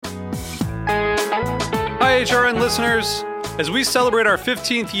HRN listeners. As we celebrate our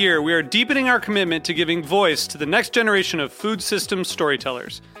 15th year, we are deepening our commitment to giving voice to the next generation of food systems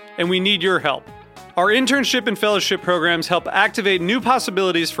storytellers, and we need your help. Our internship and fellowship programs help activate new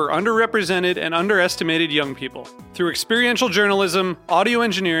possibilities for underrepresented and underestimated young people through experiential journalism, audio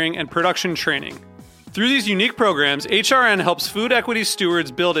engineering, and production training. Through these unique programs, HRN helps food equity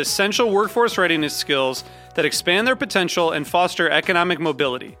stewards build essential workforce readiness skills that expand their potential and foster economic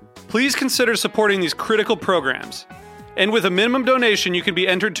mobility. Please consider supporting these critical programs. And with a minimum donation, you can be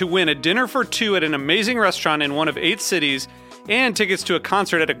entered to win a dinner for two at an amazing restaurant in one of 8 cities and tickets to a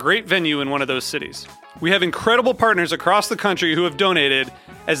concert at a great venue in one of those cities. We have incredible partners across the country who have donated,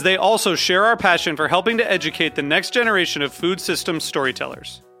 as they also share our passion for helping to educate the next generation of food systems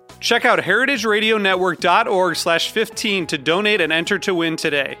storytellers. Check out heritageradionetwork.org/15 to donate and enter to win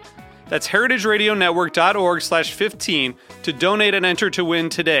today. That's heritageradionetwork.org/15 to donate and enter to win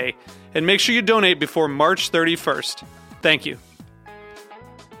today. And make sure you donate before March 31st. Thank you.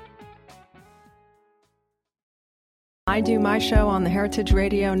 I do my show on the Heritage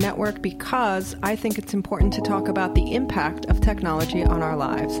Radio Network because I think it's important to talk about the impact of technology on our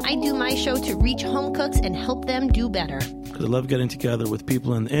lives. I do my show to reach home cooks and help them do better. Because I love getting together with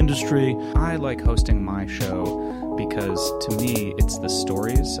people in the industry. I like hosting my show because, to me, it's the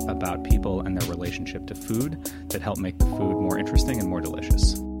stories about people and their relationship to food that help make the food more interesting and more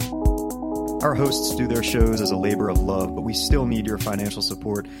delicious. Our hosts do their shows as a labor of love, but we still need your financial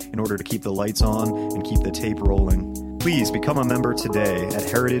support in order to keep the lights on and keep the tape rolling. Please become a member today at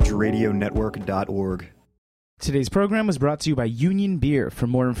heritageradionetwork.org. Today's program was brought to you by Union Beer. For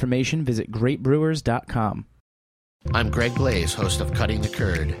more information, visit greatbrewers.com. I'm Greg Blaze, host of Cutting the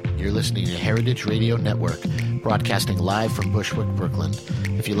Curd. You're listening to Heritage Radio Network, broadcasting live from Bushwick, Brooklyn.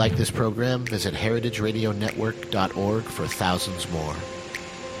 If you like this program, visit heritageradionetwork.org for thousands more.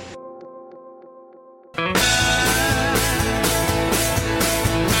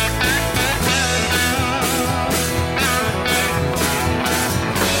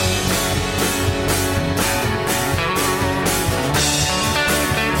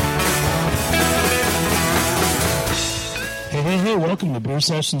 Welcome to Beer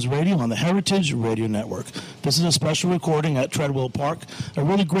Sessions Radio on the Heritage Radio Network. This is a special recording at Treadwell Park, a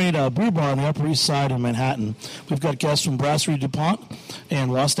really great brew bar on the Upper East Side in Manhattan. We've got guests from Brasserie Dupont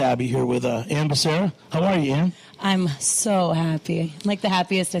and Lost Abbey here with Ann Becerra. How are you, Ann? I'm so happy. Like the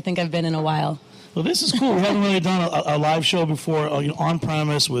happiest I think I've been in a while. Well, this is cool. We haven't really done a live show before on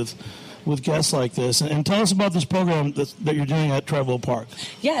premise with guests like this. And tell us about this program that you're doing at Treadwell Park.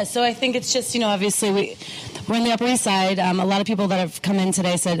 Yeah, so I think it's just, obviously we're in the Upper East Side. A lot of people that have come in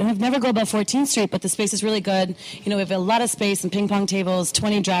today said, I've never go above 14th Street, but the space is really good. We have a lot of space and ping pong tables,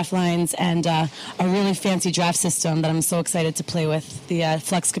 20 draft lines, and a really fancy draft system that I'm so excited to play with, the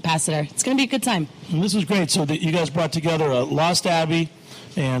flux capacitor. It's going to be a good time. And this is great. So you guys brought together Lost Abbey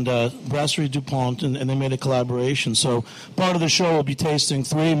and Brasserie Dupont, and they made a collaboration. So part of the show will be tasting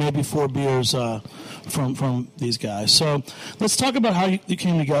 3, maybe 4 beers from these guys. So let's talk about how you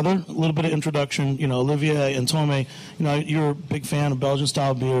came together. A little bit of introduction. Olivier and Tomme, you're a big fan of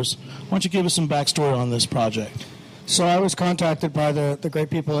Belgian-style beers. Why don't you give us some backstory on this project? So I was contacted by the great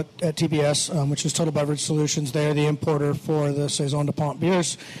people at TBS, which is Total Beverage Solutions. They're the importer for the Saison Dupont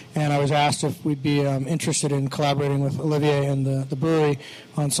beers, and I was asked if we'd be interested in collaborating with Olivier and the brewery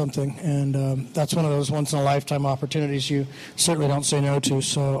on something. And that's one of those once-in-a-lifetime opportunities you certainly don't say no to.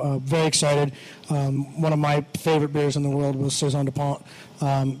 So very excited. One of my favorite beers in the world was Saison Dupont.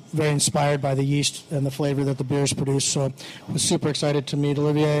 Very inspired by the yeast and the flavor that the beers produce. So I was super excited to meet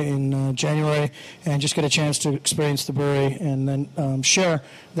Olivier in January and just get a chance to experience the brewery and then share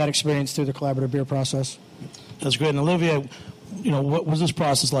that experience through the collaborative beer process. That's great. And Olivier, what was this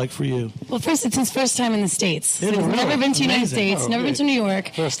process like for you? Well, first, it's his first time in the States. So he's really? never been to the United Amazing. States, never been to New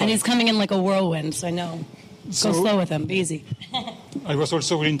York, and he's coming in like a whirlwind, so I know. Go slow with him, be easy. I was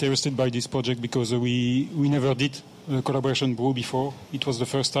also really interested by this project because we never did a collaboration brew before. It was the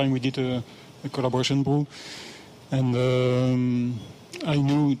first time we did a collaboration brew. And I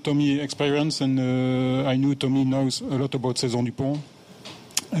knew Tomme's experience, and I knew Tomme knows a lot about Saison Dupont.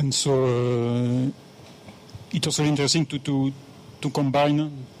 And so it was really interesting to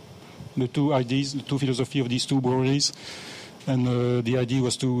combine the two ideas, the two philosophies of these two breweries. And the idea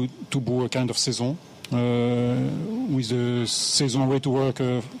was to brew a kind of Saison. With the Saison way to work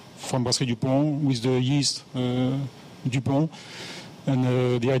from Brasserie Dupont, with the yeast Dupont. And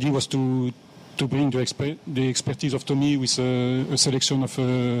the idea was to bring the expertise of Tomme with a selection of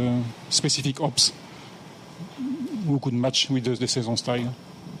specific hops who could match with the Saison style.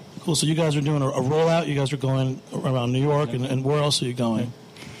 Cool. So you guys are doing a rollout. You guys are going around New York, and where else are you going?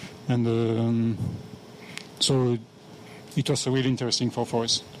 And So it was really interesting for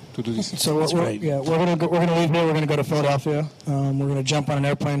us to do this. So we're going to leave here. We're going to go to Philadelphia. We're going to jump on an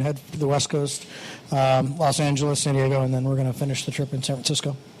airplane, head to the West Coast, Los Angeles, San Diego, and then we're going to finish the trip in San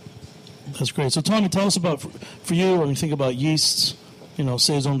Francisco. That's great. So, Tommy, tell us about, for you, when you think about yeasts,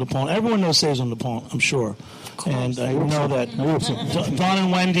 Saison Dupont. Everyone knows Saison Dupont, I'm sure. And I know that Don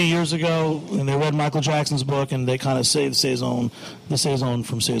and Wendy years ago, and they read Michael Jackson's book, and they kind of say the Saison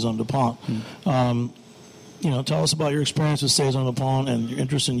from Saison Dupont. Tell us about your experience with Saison Dupont and your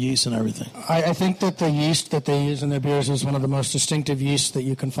interest in yeast and everything. I think that the yeast that they use in their beers is one of the most distinctive yeasts that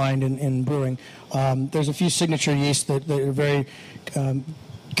you can find in brewing. There's a few signature yeasts that are very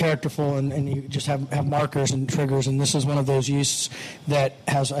characterful, and you just have markers and triggers, and this is one of those yeasts that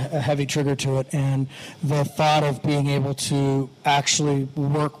has a heavy trigger to it. And the thought of being able to actually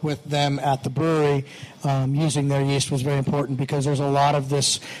work with them at the brewery using their yeast was very important, because there's a lot of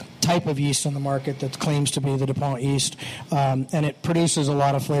this type of yeast on the market that claims to be the DuPont yeast, and it produces a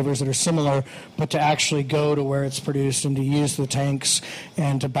lot of flavors that are similar, but to actually go to where it's produced and to use the tanks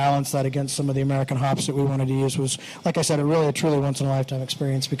and to balance that against some of the American hops that we wanted to use was, like I said, a truly once-in-a-lifetime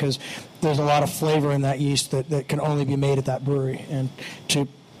experience, because there's a lot of flavor in that yeast that can only be made at that brewery, and to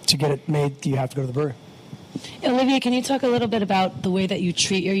get it made, you have to go to the brewery. Olivier, can you talk a little bit about the way that you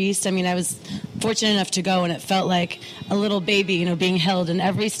treat your yeast? I mean, I was fortunate enough to go, and it felt like a little baby, being held, and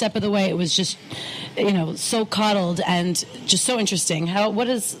every step of the way it was just, so coddled and just so interesting. What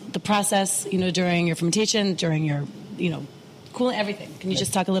is the process, during your fermentation, during your, cooling, everything? Can you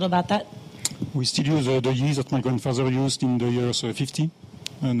just talk a little about that? We still use the yeast that my grandfather used in the years 50,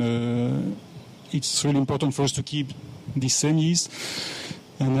 and it's really important for us to keep this same yeast.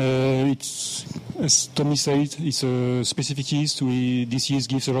 And it's, as Tommy said, it's a specific yeast. This yeast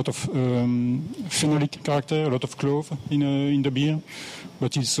gives a lot of phenolic character, a lot of clove in the beer,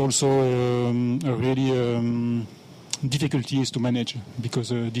 but it's also a really difficult yeast to manage, because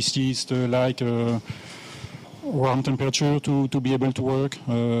this yeast like warm temperature to be able to work.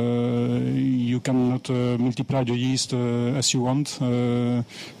 You cannot multiply the yeast as you want. You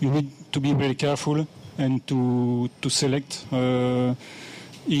need to be very careful and to select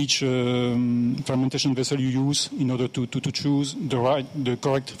each fermentation vessel you use in order to choose the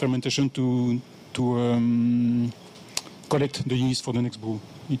correct fermentation to collect the yeast for the next brew.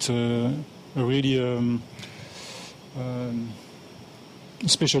 It's a really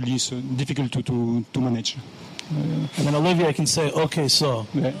special yeast, difficult to manage. And then Olivier can say, okay, so.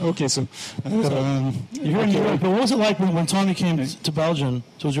 Yeah, okay, so. You're in Europe, but what was it like when Tommy came to Belgium?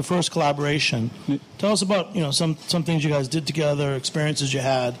 So it was your first collaboration. Tell us about, some things you guys did together, experiences you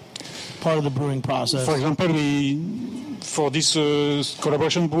had, part of the brewing process. For example, for this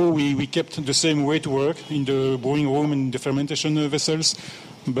collaboration brew, we kept the same way to work in the brewing room and the fermentation vessels,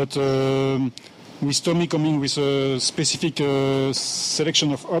 but with Tommy coming with a specific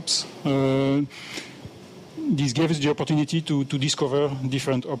selection of hops, this gave us the opportunity to discover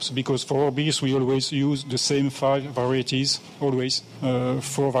different hops, because for our beers we always use the same 5 varieties, always 4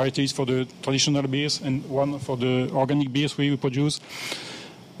 varieties for the traditional beers and 1 for the organic beers we produce.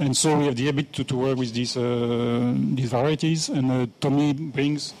 And so we have the ability to work with these varieties, and Tommy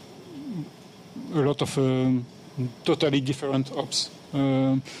brings a lot of totally different hops,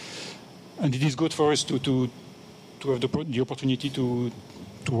 and it is good for us to have the opportunity to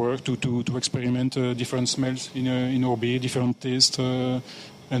work, to experiment different smells in our beer, different tastes,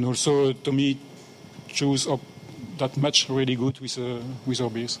 and also Tommy chose that match really good with our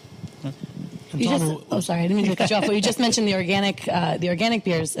beers. Sorry, I didn't mean to cut you off. But you just mentioned the organic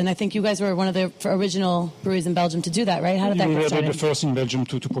beers, and I think you guys were one of the original breweries in Belgium to do that, right? How did that get started? We were the first in Belgium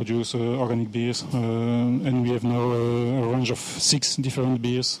to produce organic beers, and we have now a range of 6 different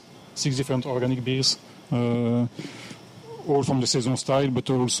organic beers. All from the Saison style, but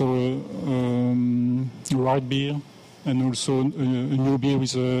also white beer, and also a new beer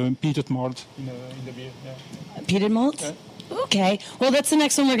with peated malt in the beer. Yeah. Peated malt? Yeah. Okay. Well, that's the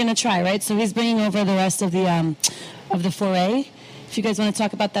next one we're going to try, right? So he's bringing over the rest of the foray. If you guys want to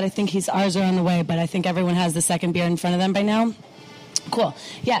talk about that, I think ours are on the way, but I think everyone has the second beer in front of them by now. Cool.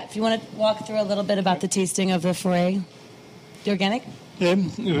 Yeah, if you want to walk through a little bit about the tasting of the foray, the organic. Yeah,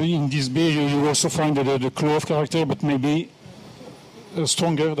 in this beer you also find the clove character, but maybe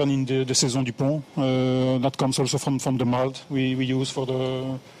stronger than in the Saison Dupont. That comes also from the malt we use for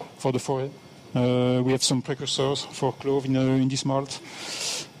the foray. We have some precursors for clove in this malt,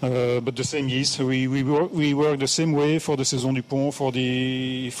 but the same yeast. We work the same way for the Saison Dupont, for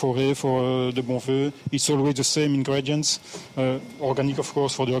the foray, for the Bonfeu. It's always the same ingredients, organic of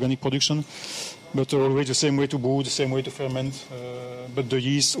course for the organic production. but always the same way to brew, the same way to ferment. But the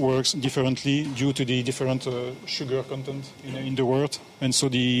yeast works differently due to the different sugar content in the wort, and so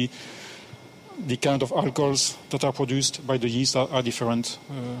the kind of alcohols that are produced by the yeast are different.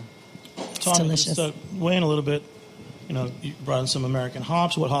 Tomme, delicious. just weigh in a little bit. You brought in some American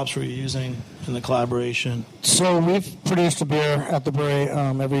hops. What hops were you using in the collaboration? So we've produced a beer at the brewery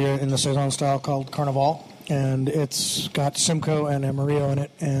every year in the Saison style called Carnival, and it's got Simcoe and Amarillo in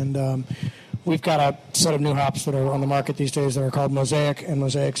it. And we've got a set of new hops that are on the market these days that are called Mosaic, and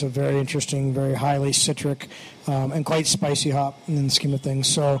Mosaic's a very interesting, very highly citric, and quite spicy hop in the scheme of things.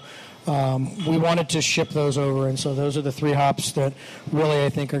 So we wanted to ship those over, and so those are the 3 hops that really I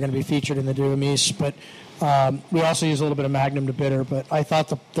think are going to be featured in the Deux Amis. But we also use a little bit of Magnum to bitter, but I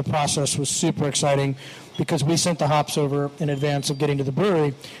thought the process was super exciting because we sent the hops over in advance of getting to the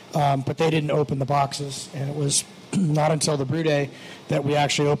brewery, but they didn't open the boxes, and it was not until the brew day that we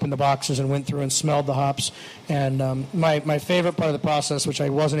actually opened the boxes and went through and smelled the hops. And my favorite part of the process, which I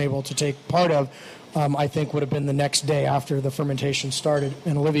wasn't able to take part of, I think would have been the next day after the fermentation started.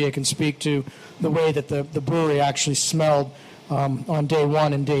 And Olivier can speak to the way that the brewery actually smelled on day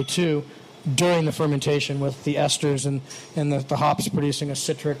 1 and day 2 during the fermentation, with the esters and the hops producing a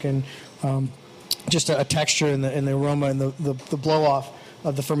citric and just a texture in the aroma and the blow-off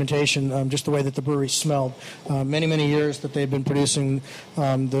of the fermentation, just the way that the brewery smelled. Many years that they've been producing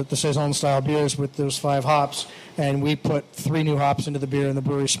the Saison-style beers with those 5 hops, and we put 3 new hops into the beer, and the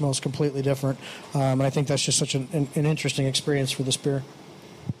brewery smells completely different. And I think that's just such an interesting experience for this beer.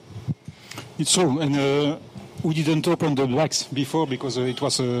 It's true, and we didn't open the blacks before because it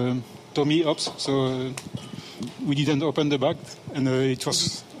was Tomme hops, so we didn't open the back, and it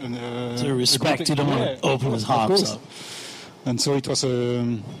was... So respect, you don't want to open his hops up. And so it was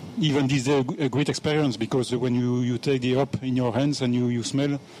even this day a great experience, because when you take the hop in your hands and you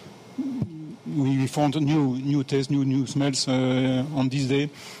smell, we found new taste, new smells on this day.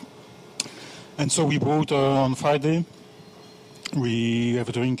 And so we brewed on Friday. We have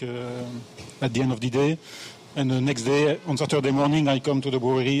a drink at the end of the day. And the next day, on Saturday morning, I came to the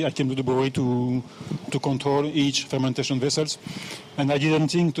brewery to control each fermentation vessels. And I didn't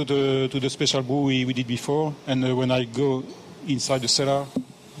think to the special brew we did before. And when I go inside the cellar,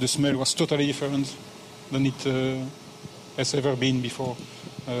 the smell was totally different than it has ever been before.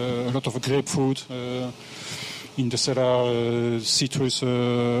 A lot of grapefruit in the cellar, citrus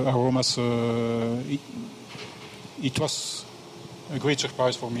aromas. It was a great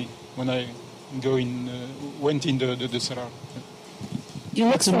surprise for me when I went in the cellar. You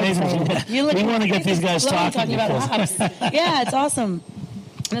look so amazing. You look we want to get these guys talking about hops. Yeah, it's awesome.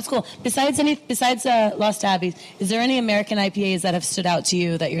 That's cool. Besides Lost Abbey, is there any American IPAs that have stood out to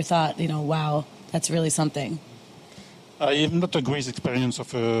you that you thought, wow, that's really something? I have not a great experience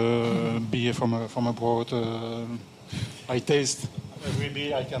of beer from abroad. I taste every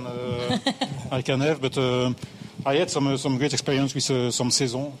beer I can have, but I had some great experience with some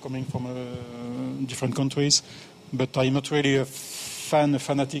Saison coming from different countries. But I'm not really a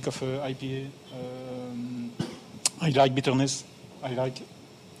fanatic of IPA. I like bitterness. I like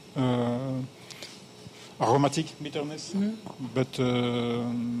aromatic bitterness, but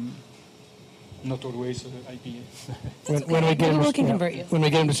not always IPA. When we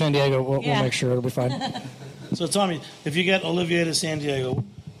get him to San Diego, we'll make sure it'll be fine. So Tomme, if you get Olivier to San Diego,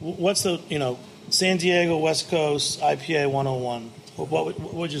 what's the San Diego West Coast IPA 101?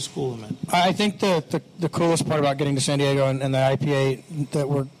 What would you school him in? I think the coolest part about getting to San Diego and the IPA that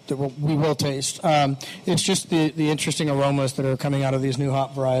we will taste, it's just the interesting aromas that are coming out of these new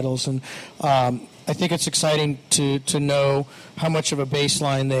hop varietals, and I think it's exciting to know how much of a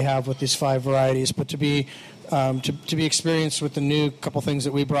baseline they have with these 5 varieties, but to be experienced with the new couple things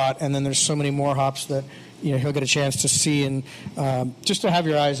that we brought, and then there's so many more hops that he'll get a chance to see, and just to have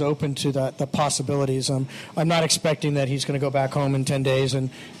your eyes open to the possibilities. I'm not expecting that he's going to go back home in 10 days and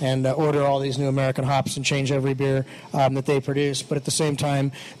order all these new American hops and change every beer that they produce. But at the same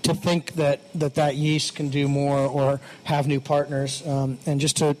time, to think that yeast can do more or have new partners, and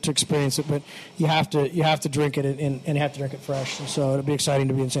just to experience it. But you have to drink it and you have to drink it fresh. And so it'll be exciting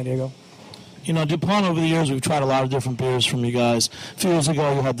to be in San Diego. DuPont, over the years, we've tried a lot of different beers from you guys. A few years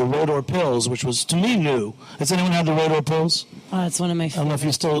ago, you had the Rodor Pils, which was, to me, new. Has anyone had the Rodor Pils? Oh, it's one of my favorites. I don't know if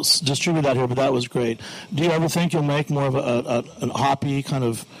you still distribute that here, but that was great. Do you ever think you'll make more of an hoppy kind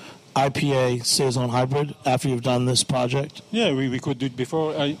of IPA Saison hybrid after you've done this project? Yeah, we could do it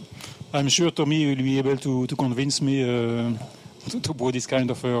before. I'm sure Tomme will be able to convince me to brew this kind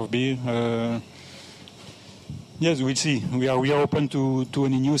of beer. Yes, we'll see. We are open to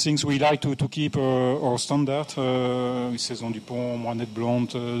any new things. We like to keep our standard. Saison Dupont, Moinette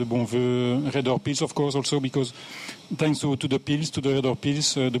Blonde, the Bonveux, Red Door Pils, of course, also because thanks to the Pils, to the Red Door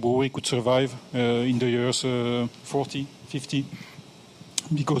Pils, the brewery could survive in the years 40, 50,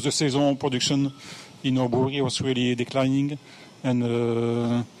 because the Saison production in our brewery was really declining.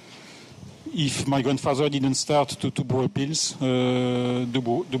 And if my grandfather didn't start to brew Pils,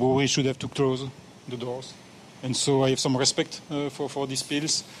 the brewery should have to close the doors. And so I have some respect for these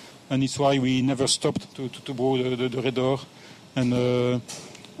Pils, and it's why we never stopped to brew the Red Door. And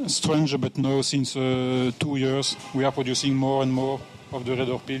strange, but now since 2 years we are producing more and more of the Red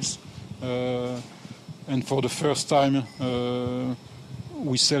Door Pils. And for the first time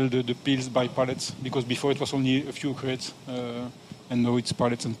we sell the Pils by pallets, because before it was only a few crates, and now it's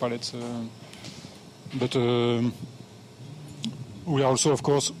pallets and pallets. But we are also, of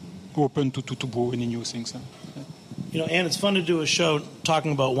course, open to brew any new things. You know, and it's fun to do a show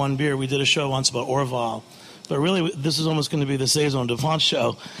talking about one beer. We did a show once about Orval, but really this is almost going to be the Saison Dupont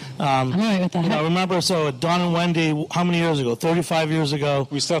show. I'm all right with that. You know, remember, so Don and Wendy, how many years ago? 35 years ago.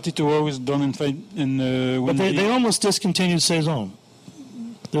 We started to work with Don and Wendy. But they almost discontinued Saison.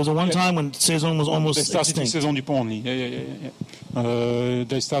 There was a one time when Saison was almost extinct. They started in Saison Dupont only. Yeah.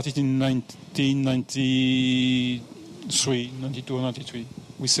 They started in 1993, 92 or 93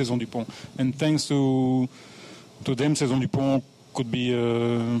 with Saison Dupont. And thanks to them, Saison Dupont could be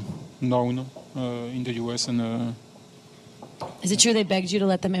known in the US. And is it true they begged you to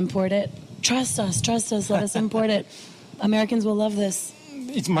let them import it? Trust us, let us import it. Americans will love this.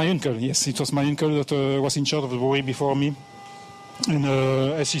 It's my uncle, yes. It was my uncle that was in charge of the brewery before me. And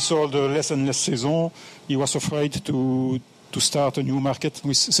as he sold less and less Saison, he was afraid to start a new market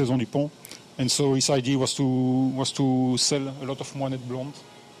with Saison Dupont. And so his idea was to sell a lot of Moinette Blonde,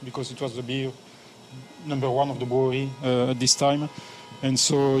 because it was the beer number one of the brewery at this time. And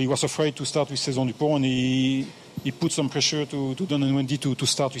so he was afraid to start with Saison Dupont, and he put some pressure to Don and Wendy to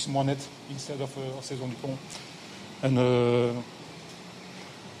start with Moinette instead of Saison Dupont. And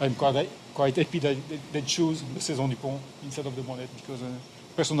I'm quite happy that they choose the Saison Dupont instead of the Moinette, because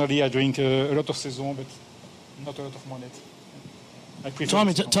personally I drink a lot of Saison, but not a lot of Moinette.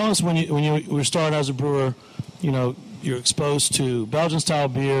 Tommy, tell us when you were started as a brewer, you know, you're exposed to Belgian-style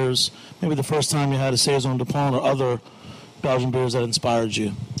beers, maybe the first time you had a Saison Dupont or other Belgian beers that inspired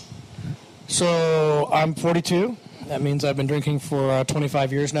you. So I'm 42. That means I've been drinking for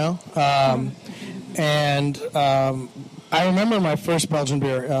 25 years now. And I remember my first Belgian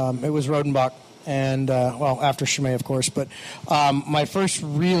beer. It was Rodenbach, and after Chimay, of course. But my first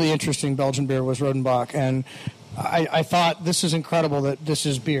really interesting Belgian beer was Rodenbach, and I thought, this is incredible that this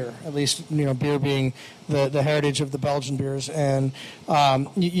is beer. At least, you know, beer being the heritage of the Belgian beers. And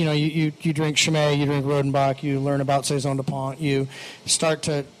you drink Chimay, you drink Rodenbach, you learn about Saison Dupont, you start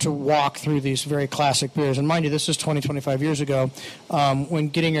to walk through these very classic beers. And mind you, this is 25 years ago, when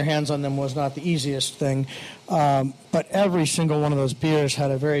getting your hands on them was not the easiest thing. But every single one of those beers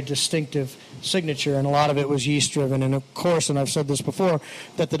had a very distinctive signature, and a lot of it was yeast driven. And of course, and I've said this before,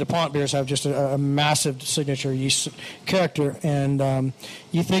 that the DuPont beers have just a massive signature yeast character. And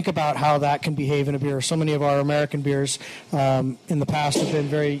you think about how that can behave in a beer. So many of our American beers in the past have been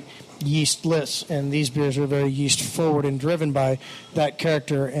very yeastless, and these beers are very yeast forward and driven by that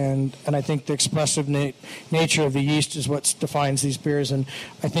character. And I think the expressive nature of the yeast is what defines these beers. And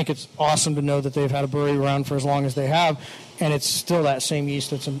I think it's awesome to know that they've had a brewery around for as long as they have, and it's still that same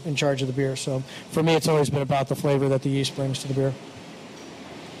yeast that's in charge of the beer. So for me, it's always been about the flavor that the yeast brings to the beer.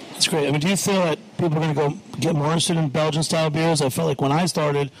 That's great. I mean, do you feel that people are going to go get more interested in Belgian-style beers? I felt like when I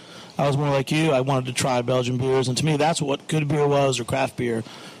started, I was more like you. I wanted to try Belgian beers, and to me, that's what good beer was, or craft beer.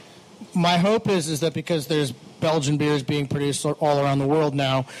 My hope is that because there's Belgian beers being produced all around the world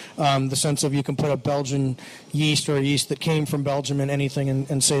now, the sense of you can put a Belgian yeast or a yeast that came from Belgium in anything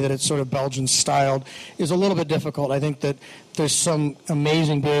and say that it's sort of Belgian styled is a little bit difficult. I think that there's some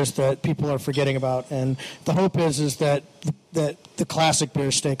amazing beers that people are forgetting about, and the hope is that the classic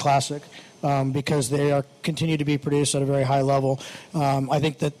beers stay classic. Because they continue to be produced at a very high level. I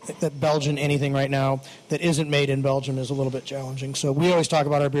think that Belgian anything right now that isn't made in Belgium is a little bit challenging. So we always talk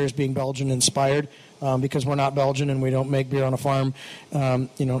about our beers being Belgian-inspired because we're not Belgian and we don't make beer on a farm,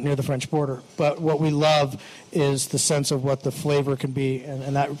 near the French border. But what we love is the sense of what the flavor can be,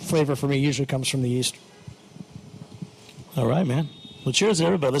 and that flavor for me usually comes from the yeast. All right, man. Well, cheers to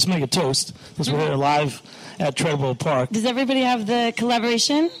everybody. Let's make a toast. Because we're here live at Treadwell Park. Does everybody have the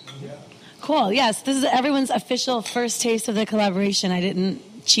collaboration? Yeah. Cool. Yes, this is everyone's official first taste of the collaboration. I didn't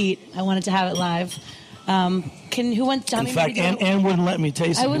cheat. I wanted to have it live. Who wants Tommy? In fact, Ann wouldn't let me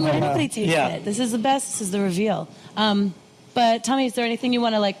taste it. I wouldn't let anybody taste it. This is the best. This is the reveal. But Tommy, is there anything you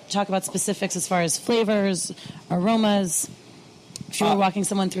want to talk about specifics as far as flavors, aromas? If you were walking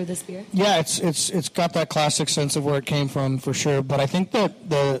someone through this beer? Yeah, it's got that classic sense of where it came from for sure. But I think that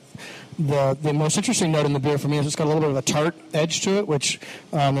the most interesting note in the beer for me is it's got a little bit of a tart edge to it, which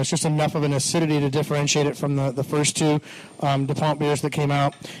there's just enough of an acidity to differentiate it from the first two DuPont beers that came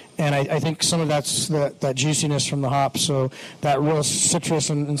out. And I think some of that's that juiciness from the hops. So that real citrus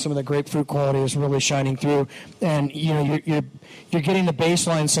and some of the grapefruit quality is really shining through. And you're getting the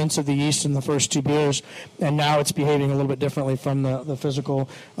baseline sense of the yeast in the first two beers, and now it's behaving a little bit differently from the physical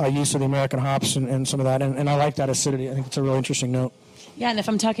use of the American hops and some of that. And I like that acidity. I think it's a really interesting note. Yeah, and if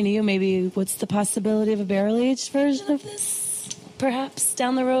I'm talking to you, maybe what's the possibility of a barrel-aged version of this, perhaps,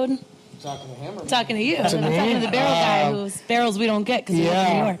 down the road? Talking to him? Talking to you. I'm talking to the barrel guy whose barrels we don't get because we live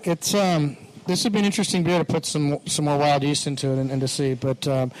in New York. It's this would be an interesting beer to put some more wild yeast into it and to see. But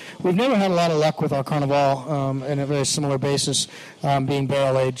we've never had a lot of luck with our Carnival in a very similar basis, being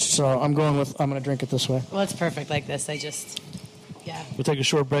barrel-aged. So I'm going to drink it this way. Well, it's perfect like this. We'll take a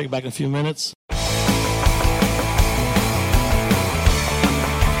short break, back in a few minutes.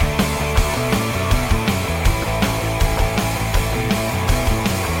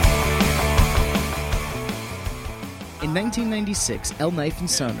 In 1996, El Knife &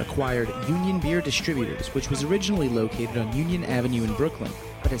 Son acquired Union Beer Distributors, which was originally located on Union Avenue in Brooklyn,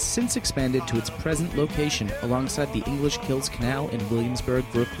 but has since expanded to its present location alongside the English Kills Canal in Williamsburg,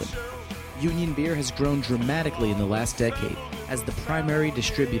 Brooklyn. Union Beer has grown dramatically in the last decade as the primary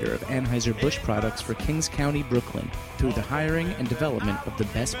distributor of Anheuser-Busch products for Kings County, Brooklyn, through the hiring and development of the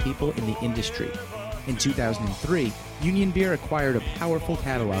best people in the industry. In 2003, Union Beer acquired a powerful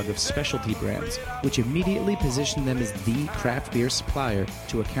catalog of specialty brands, which immediately positioned them as the craft beer supplier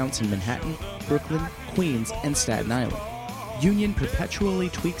to accounts in Manhattan, Brooklyn, Queens, and Staten Island. Union perpetually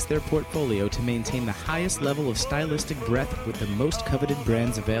tweaks their portfolio to maintain the highest level of stylistic breadth with the most coveted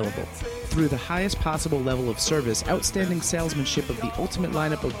brands available. Through the highest possible level of service, outstanding salesmanship of the ultimate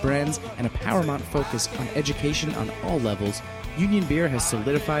lineup of brands, and a paramount focus on education on all levels, Union Beer has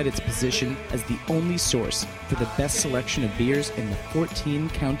solidified its position as the only source for the best selection of beers in the 14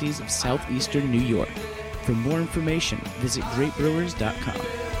 counties of southeastern New York. For more information, visit greatbrewers.com.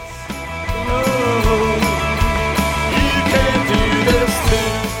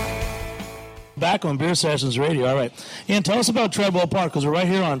 Back on Beer Sessions Radio. All right. Ian, tell us about Treadwell Park, because we're right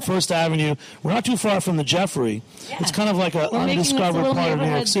here on First Avenue. We're not too far from the Jeffrey. Yeah. It's kind of like an undiscovered part of New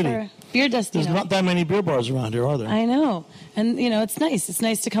York City. Beer dust, There's not that many beer bars around here, are there? I know. And, it's nice. It's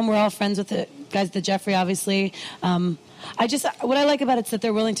nice to come. We're all friends with the guys at the Jeffrey, obviously. What I like about it is that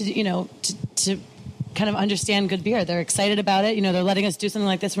they're willing to, to kind of understand good beer. They're excited about it. They're letting us do something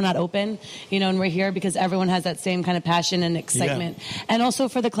like this. We're not open, and we're here because everyone has that same kind of passion and excitement. Yeah. And also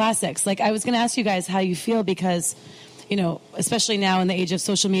for the classics. I was going to ask you guys how you feel because, especially now in the age of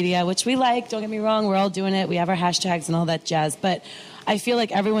social media, which we like, don't get me wrong, we're all doing it. We have our hashtags and all that jazz. But I feel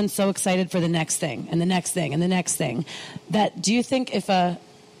like everyone's so excited for the next thing and the next thing and the next thing that do you think if a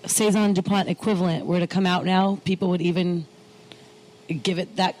Saison DuPont equivalent were to come out now, people would even give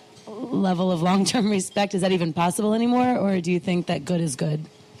it that level of long-term respect? Is that even possible anymore? Or do you think that good is good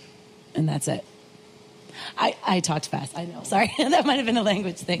and that's it? I talked fast. I know. Sorry. That might have been a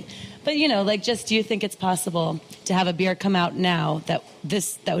language thing. But, do you think it's possible to have a beer come out now that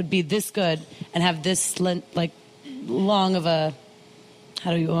would be this good and have this, long of a,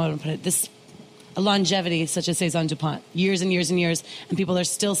 how do you want to put it, a longevity such as Saison DuPont, years and years and years, and people are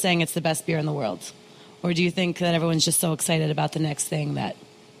still saying it's the best beer in the world? Or do you think that everyone's just so excited about the next thing that,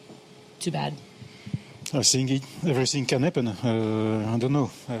 too bad? I think everything can happen. I don't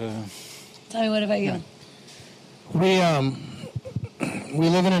know. Tell me, what about you? We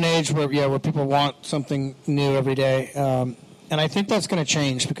live in an age where people want something new every day. And I think that's going to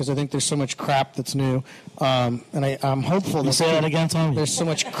change because I think there's so much crap that's new. And I'm hopeful. You say that again, Tommy? There's so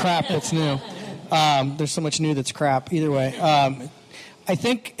much crap that's new. There's so much new that's crap. Either way, I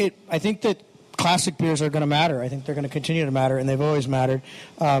think that classic beers are going to matter. I think they're going to continue to matter, and they've always mattered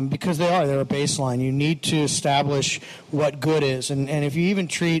because they're a baseline. You need to establish what good is, and if you even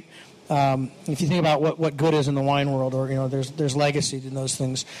treat. If you think about what good is in the wine world, or there's legacy in those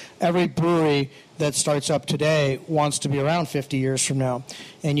things. Every brewery that starts up today wants to be around 50 years from now,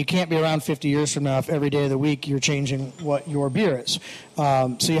 and you can't be around 50 years from now if every day of the week you're changing what your beer is.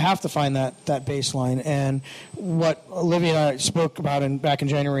 So you have to find that baseline. And what Olivier and I spoke about back in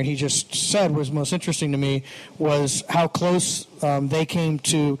January, and he just said was most interesting to me was how close they came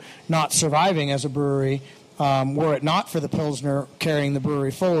to not surviving as a brewery. Were it not for the Pilsner carrying the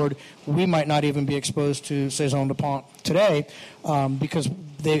brewery forward, we might not even be exposed to Saison Dupont today, because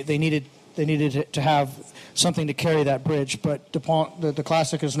they needed to have something to carry that bridge. But Dupont, the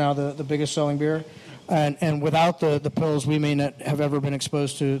Classic, is now the biggest selling beer. And without the Pils, we may not have ever been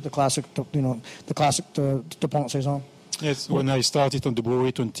exposed to the Classic, the Dupont Saison. Yes, when I started on the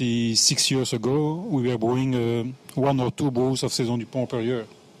brewery 26 years ago, we were brewing 1 or 2 brews of Saison Dupont per year.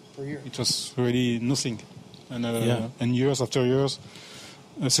 It was really nothing. And years after years,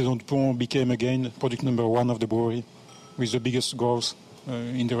 Saison Dupont became again product number 1 of the brewery, with the biggest growth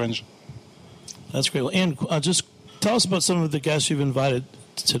in the range. That's great. And just tell us about some of the guests you've invited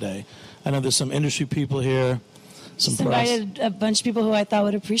today. I know there's some industry people here. Just invited a bunch of people who I thought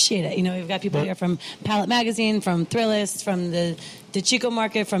would appreciate it. We've got people here from Palette Magazine, from Thrillist, from the Chico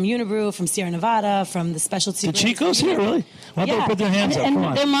Market, from Unibrew, from Sierra Nevada, from the specialty. The Chico's here, really? Why don't they put their hands up?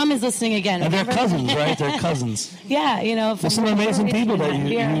 And their mom is listening again. And they're cousins, right? They're cousins. Yeah, There's some amazing people that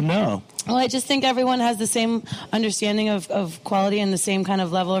you know. Well, I just think everyone has the same understanding of quality and the same kind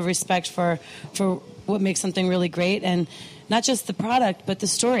of level of respect for what makes something really great, and not just the product, but the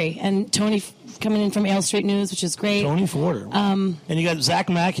story. And Tony coming in from Ale Street News, which is great. Tony Ford. And you got Zach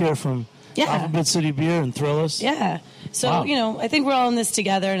Mack here from Alphabet City Beer and Thrillist. Yeah. So, I think we're all in this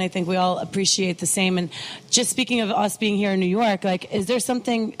together, and I think we all appreciate the same. And just speaking of us being here in New York, is there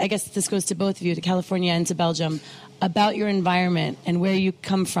something, I guess this goes to both of you, to California and to Belgium, about your environment and where you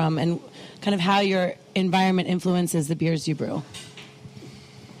come from and kind of how your environment influences the beers you brew?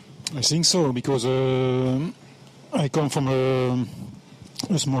 I think so, because I come from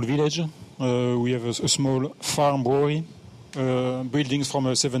a small village. We have a small farm brewery, buildings from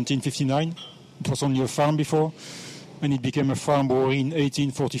 1759. It was only a farm before, and it became a farm brewery in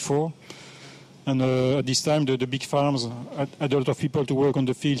 1844. And at this time, the big farms had a lot of people to work on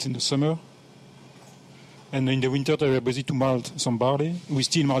the fields in the summer. And in the winter, they were busy to malt some barley. We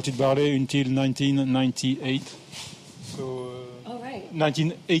still malted barley until 1998. So,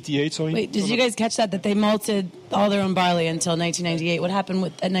 1988, sorry. Wait, did you guys catch that they malted all their own barley until 1998? What happened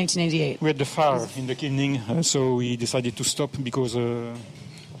at 1998? We had the fire in the kilning, so we decided to stop because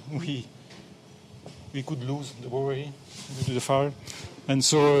we could lose the brewery due to the fire. And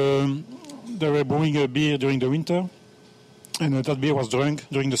so they were brewing a beer during the winter, and that beer was drunk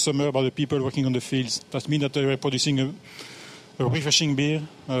during the summer by the people working on the fields. That means that they were producing a refreshing beer,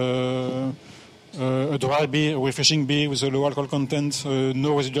 a dry beer, a refreshing beer with a low alcohol content,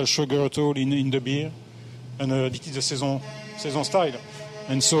 no residual sugar at all in the beer. And this is the Saison style.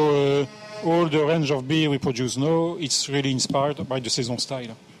 And so all the range of beer we produce now, it's really inspired by the Saison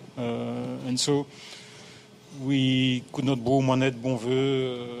style. And so we could not brew Moinette,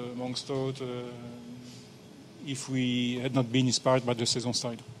 Bonveux, Monk Stout if we had not been inspired by the Saison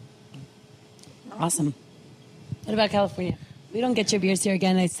style. Awesome. What about California? We don't get your beers here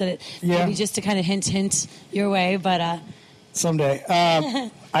again. I said it maybe just to kind of hint your way, but someday.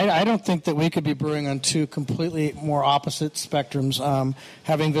 I don't think that we could be brewing on two completely more opposite spectrums.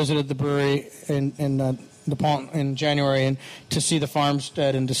 Having visited the brewery in Dupont in January, and to see the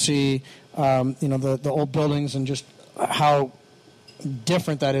farmstead and to see the old buildings and just how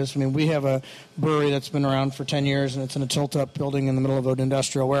different that is. I mean, we have a brewery that's been around for 10 years, and it's in a tilt-up building in the middle of an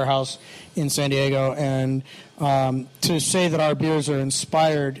industrial warehouse in San Diego. And to say that our beers are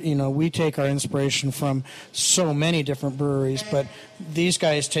inspired, we take our inspiration from so many different breweries, but these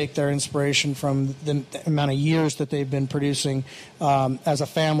guys take their inspiration from the amount of years that they've been producing as a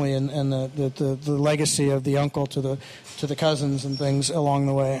family, and the legacy of the uncle to the cousins and things along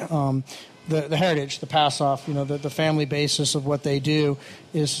the way. The heritage, the pass-off, the family basis of what they do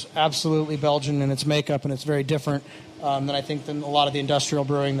is absolutely Belgian in its makeup, and it's very different than a lot of the industrial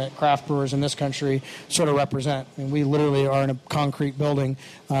brewing that craft brewers in this country sort of represent. I mean, we literally are in a concrete building,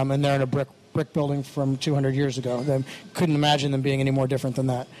 and they're in a brick building from 200 years ago. They couldn't imagine them being any more different than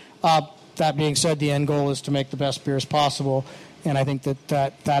that. That being said, the end goal is to make the best beers possible, and I think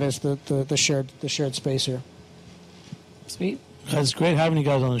that is the shared space here. Sweet. It's great having you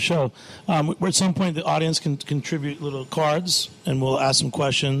guys on the show. At some point, the audience can contribute little cards, and we'll ask some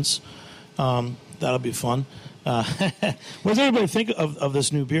questions. That'll be fun. What does everybody think of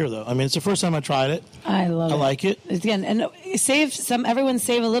this new beer, though? I mean, it's the first time I tried it. I love it. I like it. Again, and everyone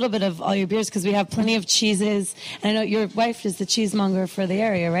save a little bit of all your beers, because we have plenty of cheeses. And I know your wife is the cheesemonger for the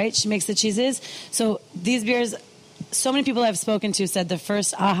area, right? She makes the cheeses. So these beers, so many people I've spoken to said the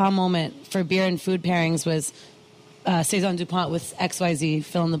first aha moment for beer and food pairings was Saison Dupont with XYZ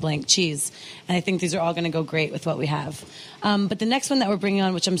fill-in-the-blank cheese. And I think these are all going to go great with what we have. But the next one that we're bringing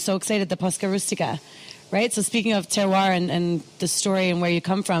on, which I'm so excited, the Posca Rustica, right? So speaking of terroir and the story and where you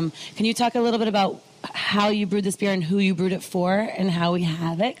come from, can you talk a little bit about how you brewed this beer and who you brewed it for and how we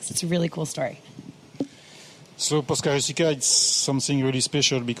have it, 'cause it's a really cool story. So Posca Rustica, it's something really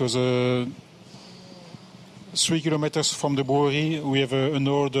special because 3 kilometers from the brewery, we have an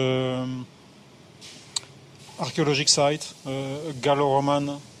old archaeological site, a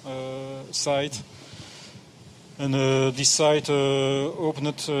Gallo-Roman site. And this site opened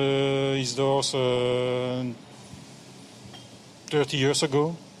its doors 30 years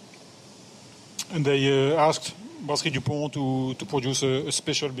ago. And they asked Brasserie Dupont to produce a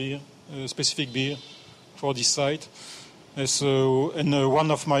special beer, a specific beer for this site. And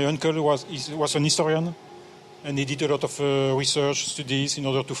one of my uncles was an historian, and he did a lot of research studies in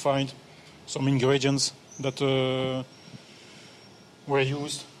order to find some ingredients that were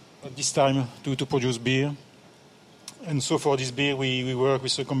used at this time to produce beer. And so for this beer, we work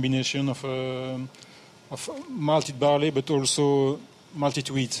with a combination of malted barley, but also malted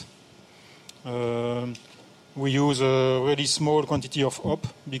wheat. We use a really small quantity of hop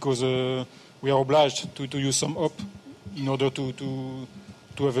because we are obliged to use some hop in order to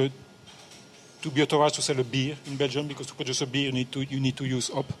be authorized to sell a beer in Belgium, because to produce a beer you need to use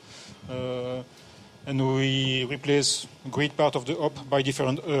hop. And we replace a great part of the hop by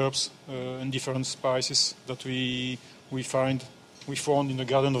different herbs and different spices that we found in the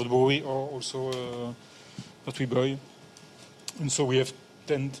garden of the brewery, or also that we buy. And so we have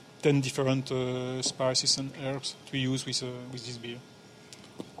 10 different spices and herbs that we use with this beer.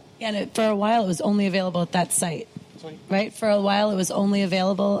 Yeah, and for a while it was only available at that site. Sorry? Right? For a while it was only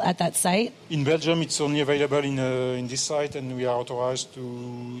available at that site? In Belgium it's only available in this site, and we are authorized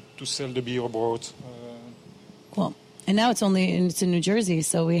to sell the beer abroad. Cool. And now it's in New Jersey,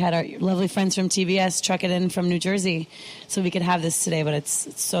 so we had our lovely friends from TBS truck it in from New Jersey so we could have this today, but it's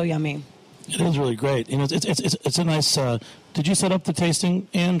so yummy. It is really great. You know, it's a nice. Did you set up the tasting,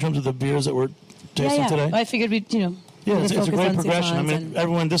 Anne, in terms of the beers that we're tasting today? I figured we'd, Yeah, it's a great progression. I mean,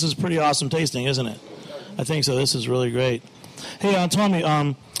 everyone, this is pretty awesome tasting, isn't it? I think so. This is really great. Hey, Tommy,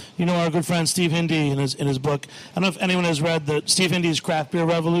 you know our good friend Steve Hindy in his book. I don't know if anyone has read Steve Hindy's Craft Beer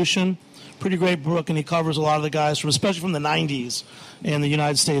Revolution. Pretty great book, and he covers a lot of the guys especially from the 90s in the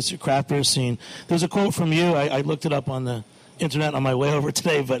United States craft beer scene. There's a quote from you. I looked it up on the internet on my way over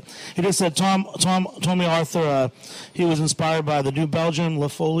today, but he just said Tomme Arthur, he was inspired by the New Belgium La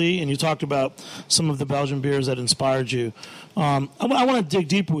Folie, and you talked about some of the Belgian beers that inspired you. I want to dig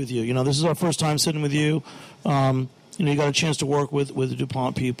deeper with you. You know, this is our first time sitting with you. You know, you got a chance to work with the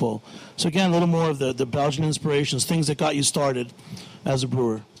DuPont people. So again, a little more of the Belgian inspirations, things that got you started as a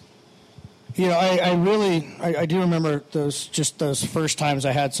brewer. You know, I do remember those first times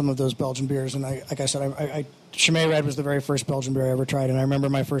I had some of those Belgian beers, and like I said, Chimay Red was the very first Belgian beer I ever tried, and I remember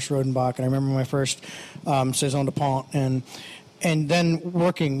my first Rodenbach, and I remember my first Saison Dupont, and then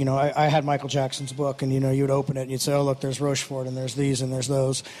working, you know, I had Michael Jackson's book, and you know, you'd open it and you'd say, oh look, there's Rochefort, and there's these, and there's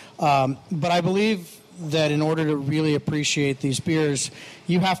those, but I believe that in order to really appreciate these beers,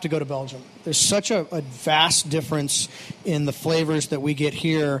 you have to go to Belgium. There's such a vast difference in the flavors that we get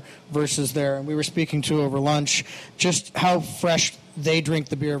here versus there. And we were speaking to over lunch just how fresh they drink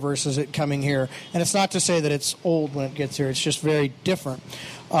the beer versus it coming here. And it's not to say that it's old when it gets here. It's just very different.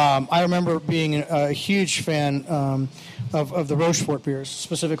 I remember being a huge fan of the Rochefort beers,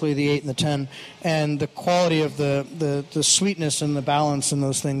 specifically the 8 and the 10, and the quality of the sweetness and the balance in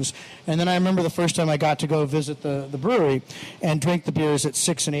those things. And then I remember the first time I got to go visit the brewery and drink the beers at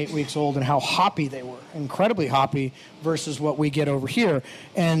 6 and 8 weeks old, and how hoppy they were, incredibly hoppy versus what we get over here.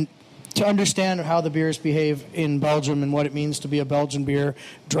 And to understand how the beers behave in Belgium and what it means to be a Belgian beer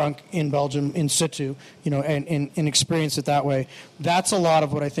drunk in Belgium in situ, you know, and experience it that way. That's a lot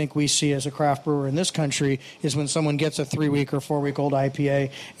of what I think we see as a craft brewer in this country, is when someone gets a 3-week or 4-week-old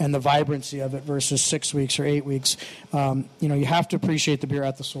IPA and the vibrancy of it versus 6 weeks or 8 weeks. You know, you have to appreciate the beer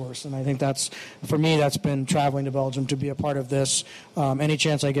at the source, and I think that's, for me, that's been traveling to Belgium to be a part of this. Any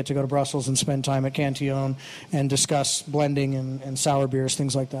chance I get to go to Brussels and spend time at Cantillon and discuss blending and sour beers,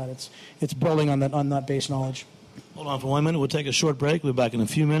 things like that, it's building on that base knowledge. Hold on for 1 minute. We'll take a short break. We'll be back in a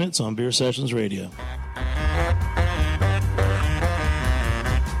few minutes on Beer Sessions Radio.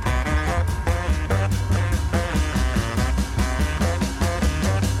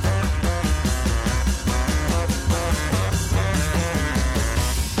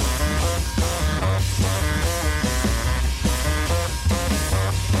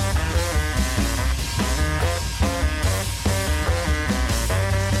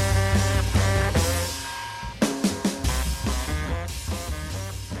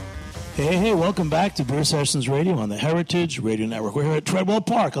 Hey, welcome back to Beer Sessions Radio on the Heritage Radio Network. We're here at Treadwell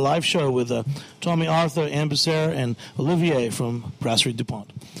Park, a live show with Tomme Arthur, Ambassador, and Olivier from Brasserie Dupont.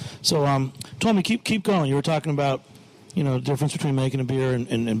 So, Tomme, keep going. You were talking about, the difference between making a beer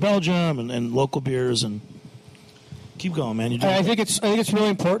in Belgium and local beers, and keep going, man. I think it's really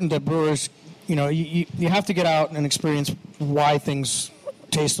important that brewers, you have to get out and experience why things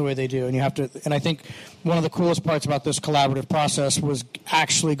taste the way they do, and I think one of the coolest parts about this collaborative process was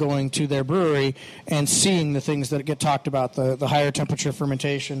actually going to their brewery and seeing the things that get talked about, the higher temperature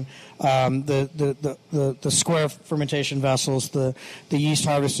fermentation, the square fermentation vessels, the yeast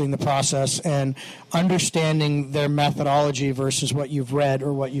harvesting, the process, and understanding their methodology versus what you've read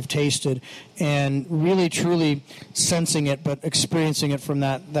or what you've tasted, and really truly sensing it but experiencing it from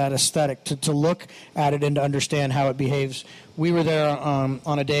that aesthetic, to look at it and to understand how it behaves. We were there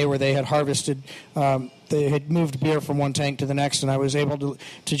on a day where they had harvested, they had moved beer from one tank to the next, and I was able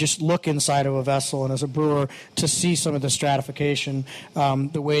to just look inside of a vessel, and as a brewer, to see some of the stratification,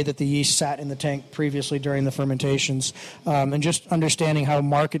 the way that the yeast sat in the tank previously during the fermentations, and just understanding how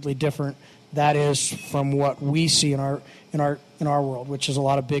markedly different that is from what we see in our world, which is a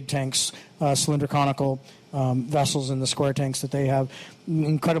lot of big tanks, cylinder conical vessels, and the square tanks that they have,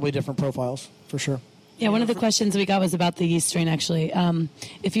 incredibly different profiles, for sure. Yeah, one of the questions we got was about the yeast strain, actually.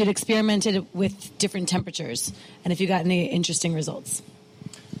 If you'd experimented with different temperatures, and if you got any interesting results.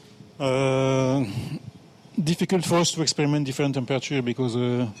 Difficult for us to experiment different temperature because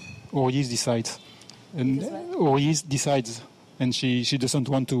our yeast decides. And our yeast decides, and she doesn't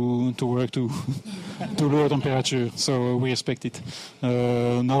want to work to lower temperature, so we respect it.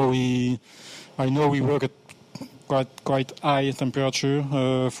 I know we work at quite high temperature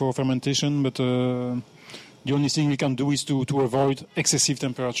for fermentation, but the only thing we can do is to avoid excessive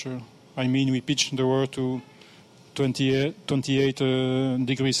temperature. I mean, we pitch the wort to 28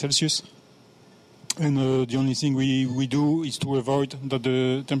 degrees Celsius, and the only thing we do is to avoid that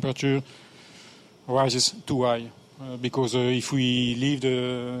the temperature rises too high, because if we leave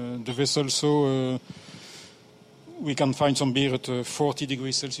the vessel so, we can find some beer at 40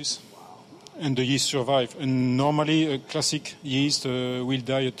 degrees Celsius. And the yeast survive. And normally a classic yeast will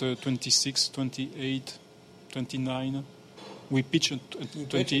die at 26, 28, 29. We pitch at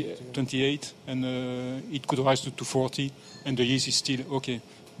 28, and it could rise to 40, and the yeast is still okay.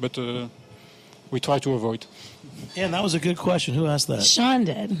 But we try to avoid. Yeah, and that was a good question. Who asked that? Sean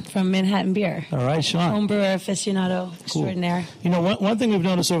did, from Manhattan Beer. All right, Sean. Home brewer aficionado extraordinaire. One thing we've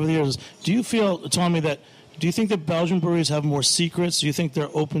noticed over the years is, do you think that Belgian breweries have more secrets? Do you think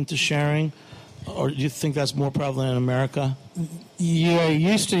they're open to sharing? Or do you think that's more prevalent in America? Yeah,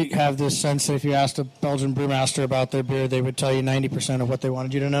 you used to have this sense that if you asked a Belgian brewmaster about their beer, they would tell you 90% of what they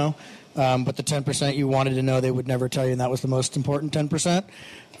wanted you to know. But the 10% you wanted to know, they would never tell you, and that was the most important 10%.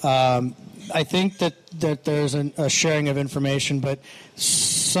 I think that there's a sharing of information, but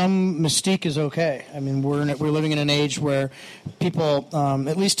some mystique is okay. I mean, we're living in an age where people,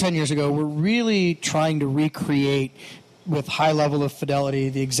 at least 10 years ago, were really trying to recreate with high level of fidelity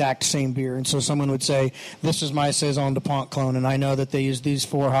the exact same beer. And so someone would say, this is my Saison Dupont clone, and I know that they use these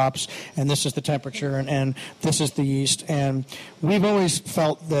 4 hops, and this is the temperature, and this is the yeast. And we've always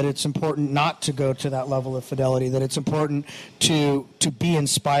felt that it's important not to go to that level of fidelity, that it's important to be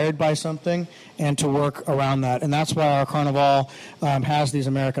inspired by something and to work around that. And that's why our Carnival has these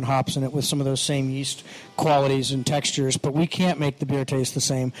American hops in it with some of those same yeast qualities and textures. But we can't make the beer taste the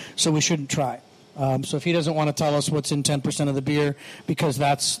same, so we shouldn't try. So if he doesn't want to tell us what's in 10% of the beer, because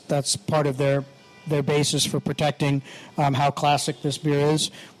that's part of their basis for protecting how classic this beer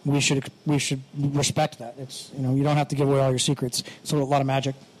is, we should respect that. It's you don't have to give away all your secrets. It's a lot of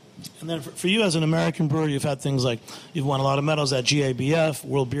magic. And then for you as an American brewer, you've had things like you've won a lot of medals at GABF,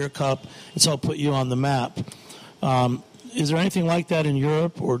 World Beer Cup. It's helped put you on the map. Is there anything like that in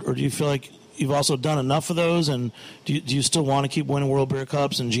Europe, or do you feel like you've also done enough of those, and do you still want to keep winning World Beer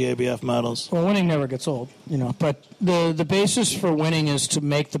Cups and GABF medals? Well, winning never gets old, but the basis for winning is to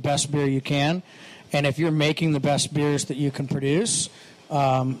make the best beer you can, and if you're making the best beers that you can produce,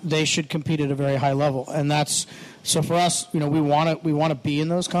 they should compete at a very high level. And that's so for us, we want to be in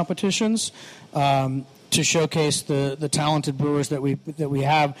those competitions. To showcase the talented brewers that we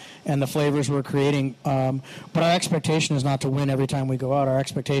have and the flavors we're creating. But our expectation is not to win every time we go out. Our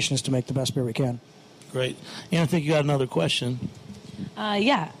expectation is to make the best beer we can. Great. And I think you got another question. 2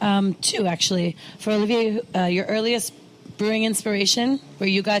 actually. For Olivier, your earliest brewing inspiration, where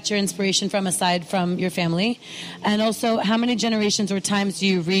you got your inspiration from aside from your family, and also how many generations or times do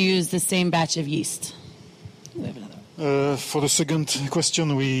you reuse the same batch of yeast? We have another. For the second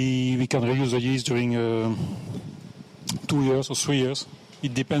question, we can reuse the yeast during 2 years or 3 years.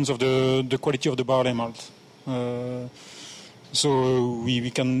 it depends of the quality of the barley malt. So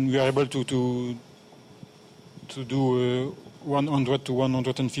we are able to do 100 to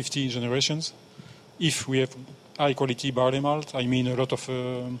 150 generations. If we have high quality barley malt, I mean a lot of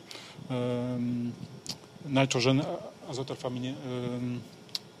nitrogen,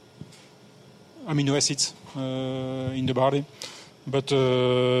 amino acids in the barley. But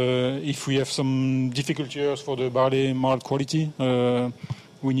if we have some difficult years for the barley malt quality,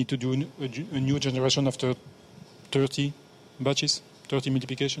 we need to do a new generation after 30 batches, 30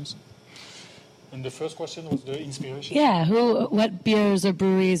 multiplications. And the first question was the inspiration. Yeah, what beers or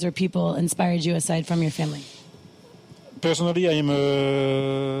breweries or people inspired you aside from your family? Personally, I am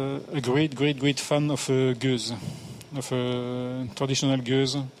a great fan of Gueuze, of traditional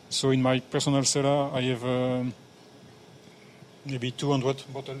Gueuze. So in my personal cellar, I have maybe 200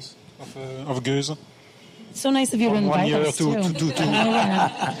 bottles of Gueuze. So nice of you to invite 1 year us, too.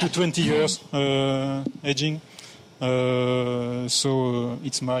 to 20 years aging. So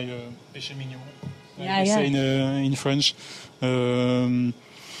it's my péché mignon. I say in French.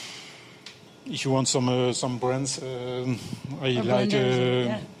 If you want some brands, I like,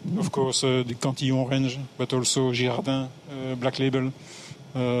 of course, the Cantillon range, but also Girardin, Black Label,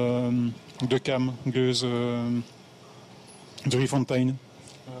 De Cam, Gueuze, Driefontein.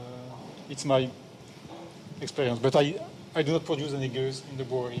 It's my experience, but I do not produce any Gueuze in the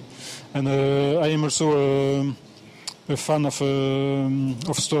brewery. And I am also a fan of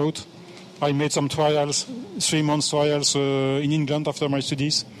stout. I made some trials, 3 months trials in England after my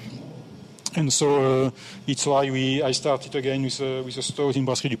studies. And so it's why I started again with a stout in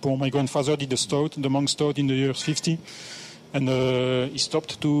Brasserie Dupont. My grandfather did the monk stout in the years 50. And he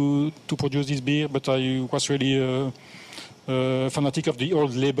stopped to produce this beer, but I was really fanatic of the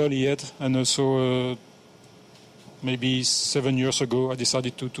old label he had. And so maybe 7 years ago, I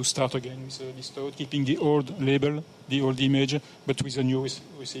decided to start again with this stout, keeping the old label, the old image, but with a new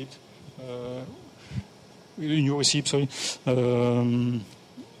receipt.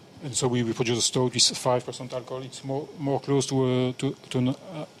 And so we produce a stout with 5% alcohol. It's more close to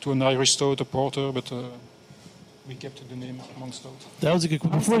an Irish stout, a porter, but we kept the name monk stout. That was a good.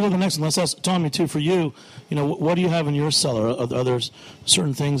 Before we go to the next one, let's ask Tommy too. For you, what do you have in your cellar? Are there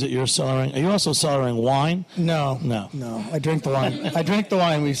certain things that you're cellaring? Are you also cellaring wine? No. I drink the wine. I drink the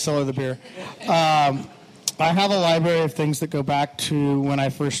wine. We cellar the beer. I have a library of things that go back to when I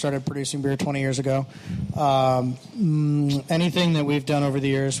first started producing beer 20 years ago. Anything that we've done over the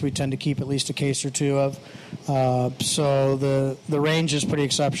years, we tend to keep at least a case or two of. So the range is pretty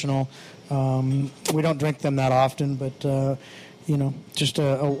exceptional. We don't drink them that often, but we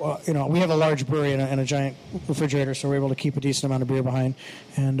have a large brewery and a giant refrigerator, so we're able to keep a decent amount of beer behind.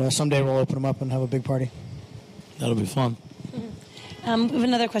 And someday we'll open them up and have a big party. That'll be fun. We have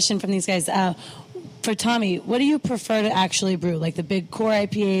another question from these guys. For Tommy, what do you prefer to actually brew? Like the big core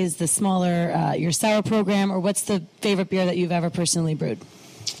IPAs, the smaller, your sour program, or what's the favorite beer that you've ever personally brewed?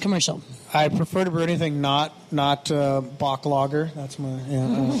 Commercial. I prefer to brew anything not Bock Lager. That's my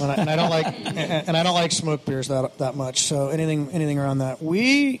and I don't like smoked beers that much. So anything around that.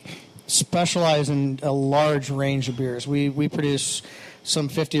 We specialize in a large range of beers. We produce some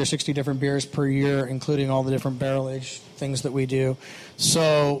 50 or 60 different beers per year, including all the different barrel age things that we do.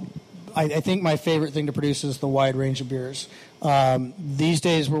 So I think my favorite thing to produce is the wide range of beers. These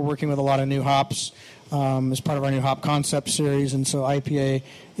days we're working with a lot of new hops as part of our new hop concept series, and so IPA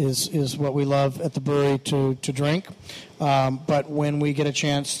is what we love at the brewery to drink. But when we get a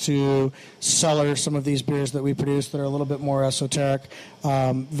chance to cellar some of these beers that we produce that are a little bit more esoteric,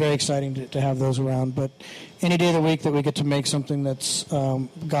 very exciting to have those around. But any day of the week that we get to make something that's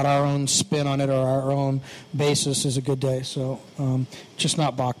got our own spin on it or our own basis is a good day. So just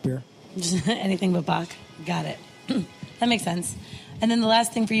not Bock beer. Anything but Bock. Got it. That makes sense. And then the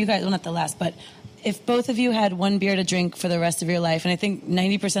last thing for you guys, well, not the last, but if both of you had one beer to drink for the rest of your life, and I think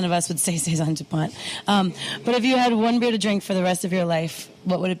 90% of us would say Saison Dupont, but if you had one beer to drink for the rest of your life,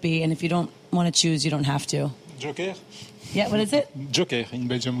 what would it be? And if you don't want to choose, you don't have to. Joker? Yeah, what is it? Joker, in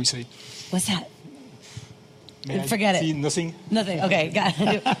Belgium we say. What's that? Forget it. Nothing? Nothing. Okay, got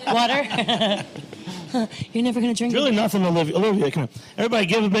it. Water? You're never going to drink really nothing, Olivier. Olivier, come on. Everybody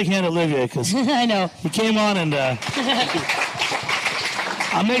give a big hand to Olivier, because I know. He came on and...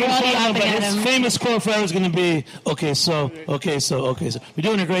 I'm making fun of him, but his famous quote forever is going to be, okay, so. You're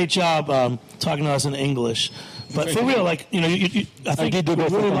doing a great job talking to us in English. But for real, I think we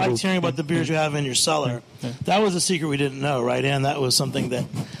really liked hearing about the beers you have in your cellar. Yeah. That was a secret we didn't know, right, Ann? That was something that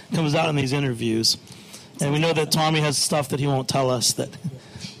comes out in these interviews. And we know that Tommy has stuff that he won't tell us, that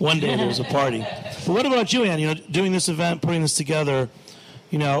one day there's a party. But what about you, Ann? Doing this event, putting this together,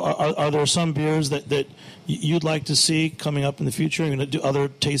 Are there some beers that you'd like to see coming up in the future? Are you going to do other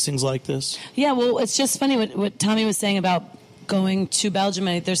tastings like this? Yeah, well, it's just funny what Tommy was saying about going to Belgium.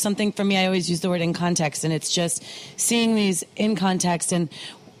 And there's something for me, I always use the word in context, and it's just seeing these in context and,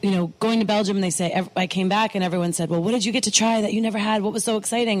 going to Belgium and they say, I came back and everyone said, well, what did you get to try that you never had? What was so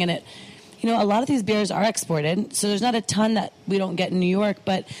exciting? And a lot of these beers are exported, so there's not a ton that we don't get in New York,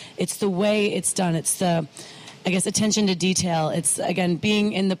 but it's the way it's done. It's the, I guess, attention to detail. It's, again,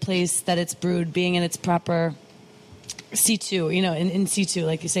 being in the place that it's brewed, being in its proper C2, in C2,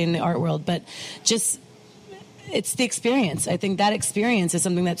 like you say in the art world, but just... it's the experience. I think that experience is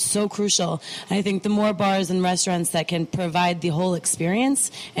something that's so crucial. And I think the more bars and restaurants that can provide the whole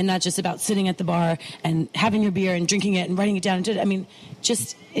experience and not just about sitting at the bar and having your beer and drinking it and writing it down.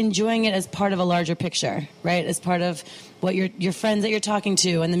 Just enjoying it as part of a larger picture, right? As part of what your friends that you're talking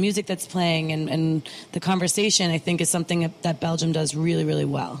to and the music that's playing and the conversation, I think, is something that Belgium does really, really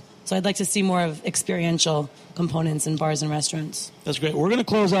well. So I'd like to see more of experiential components in bars and restaurants. That's great. We're going to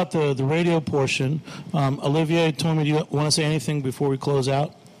close out the radio portion. Olivier, Tomme, do you want to say anything before we close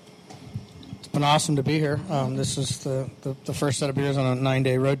out? It's been awesome to be here. This is the first set of beers on a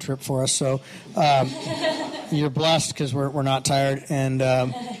 9-day road trip for us. So you're blessed because we're not tired, and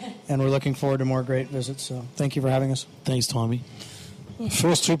we're looking forward to more great visits. So thank you for having us. Thanks, Tommy.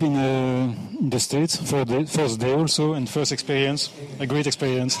 First trip in the States, first day also, and first experience, a great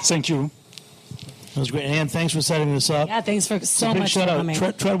experience. Thank you. That was great. Ann, thanks for setting this up. Yeah, thanks for so big much shout for out coming.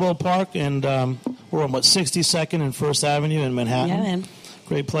 Treadwell Park, and we're on, 62nd and 1st Avenue in Manhattan. Yeah, man.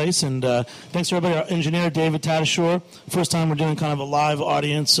 Great place. And thanks to everybody. Our engineer, David Tadashore. First time we're doing kind of a live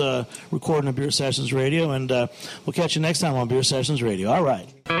audience recording of Beer Sessions Radio, and we'll catch you next time on Beer Sessions Radio. All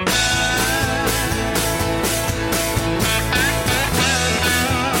right.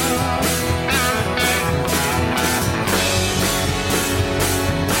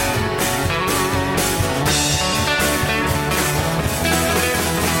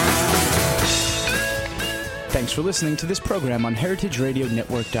 Thanks for listening to this program on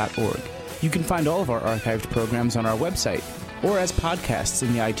heritageradionetwork.org. You can find all of our archived programs on our website or as podcasts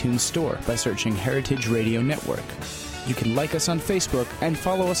in the iTunes Store by searching Heritage Radio Network. You can like us on Facebook and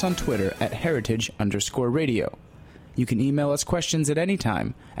follow us on Twitter at @heritage_radio. You can email us questions at any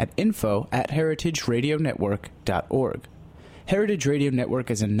time at info@heritageradionetwork.org. Heritage Radio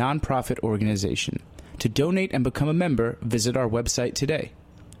Network is a non-profit organization. To donate and become a member, visit our website today.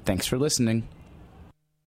 Thanks for listening.